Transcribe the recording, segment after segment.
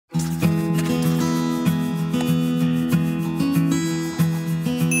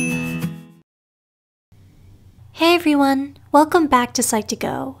Hey everyone, welcome back to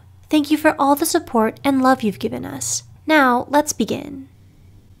Psych2Go. Thank you for all the support and love you've given us. Now, let's begin.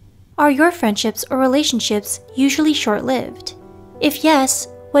 Are your friendships or relationships usually short-lived? If yes,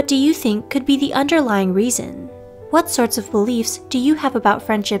 what do you think could be the underlying reason? What sorts of beliefs do you have about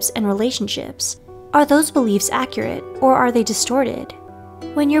friendships and relationships? Are those beliefs accurate or are they distorted?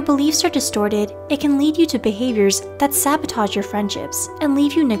 When your beliefs are distorted, it can lead you to behaviors that sabotage your friendships and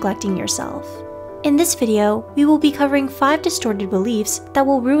leave you neglecting yourself. In this video, we will be covering 5 distorted beliefs that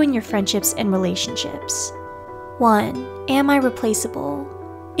will ruin your friendships and relationships. 1. Am I replaceable?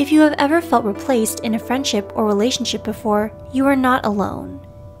 If you have ever felt replaced in a friendship or relationship before, you are not alone.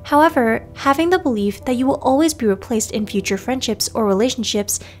 However, having the belief that you will always be replaced in future friendships or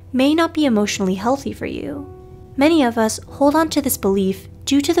relationships may not be emotionally healthy for you. Many of us hold on to this belief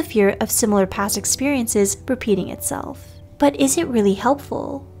due to the fear of similar past experiences repeating itself. But is it really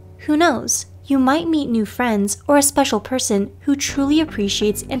helpful? Who knows? You might meet new friends or a special person who truly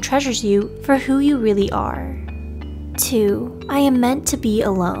appreciates and treasures you for who you really are. 2. I am meant to be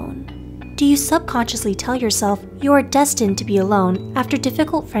alone. Do you subconsciously tell yourself you are destined to be alone after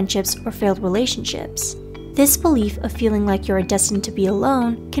difficult friendships or failed relationships? This belief of feeling like you are destined to be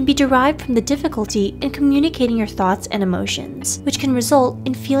alone can be derived from the difficulty in communicating your thoughts and emotions, which can result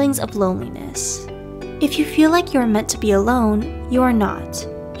in feelings of loneliness. If you feel like you are meant to be alone, you are not.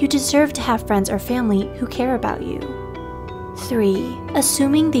 You deserve to have friends or family who care about you. 3.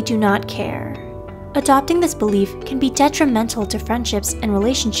 Assuming they do not care. Adopting this belief can be detrimental to friendships and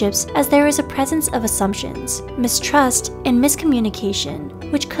relationships as there is a presence of assumptions, mistrust, and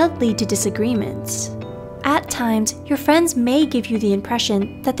miscommunication, which could lead to disagreements. At times, your friends may give you the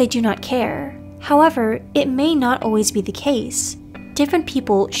impression that they do not care. However, it may not always be the case. Different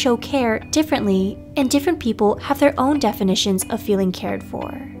people show care differently, and different people have their own definitions of feeling cared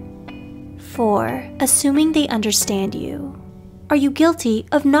for. 4. Assuming they understand you. Are you guilty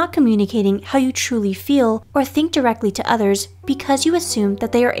of not communicating how you truly feel or think directly to others because you assume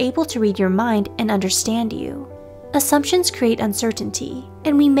that they are able to read your mind and understand you? Assumptions create uncertainty,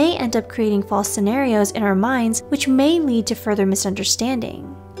 and we may end up creating false scenarios in our minds which may lead to further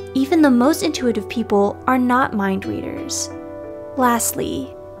misunderstanding. Even the most intuitive people are not mind readers.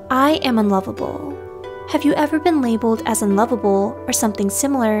 Lastly, I am unlovable. Have you ever been labeled as unlovable or something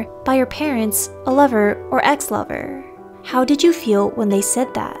similar by your parents, a lover, or ex-lover? How did you feel when they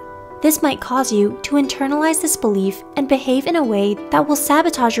said that? This might cause you to internalize this belief and behave in a way that will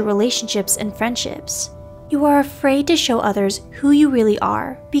sabotage your relationships and friendships. You are afraid to show others who you really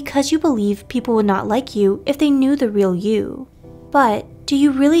are because you believe people would not like you if they knew the real you. But do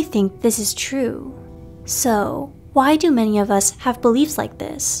you really think this is true? So, why do many of us have beliefs like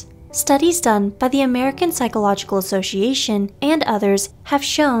this? Studies done by the American Psychological Association and others have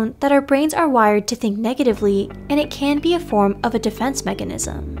shown that our brains are wired to think negatively, and it can be a form of a defense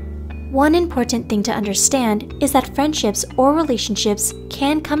mechanism. One important thing to understand is that friendships or relationships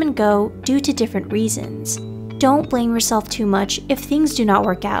can come and go due to different reasons. Don't blame yourself too much if things do not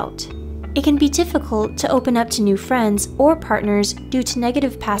work out. It can be difficult to open up to new friends or partners due to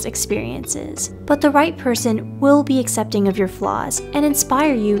negative past experiences, but the right person will be accepting of your flaws and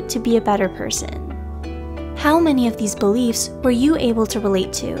inspire you to be a better person. How many of these beliefs were you able to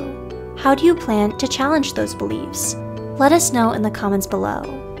relate to? How do you plan to challenge those beliefs? Let us know in the comments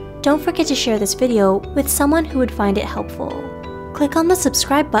below. Don't forget to share this video with someone who would find it helpful. Click on the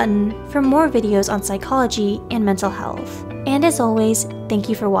subscribe button for more videos on psychology and mental health. And as always, thank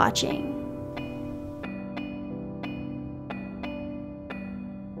you for watching.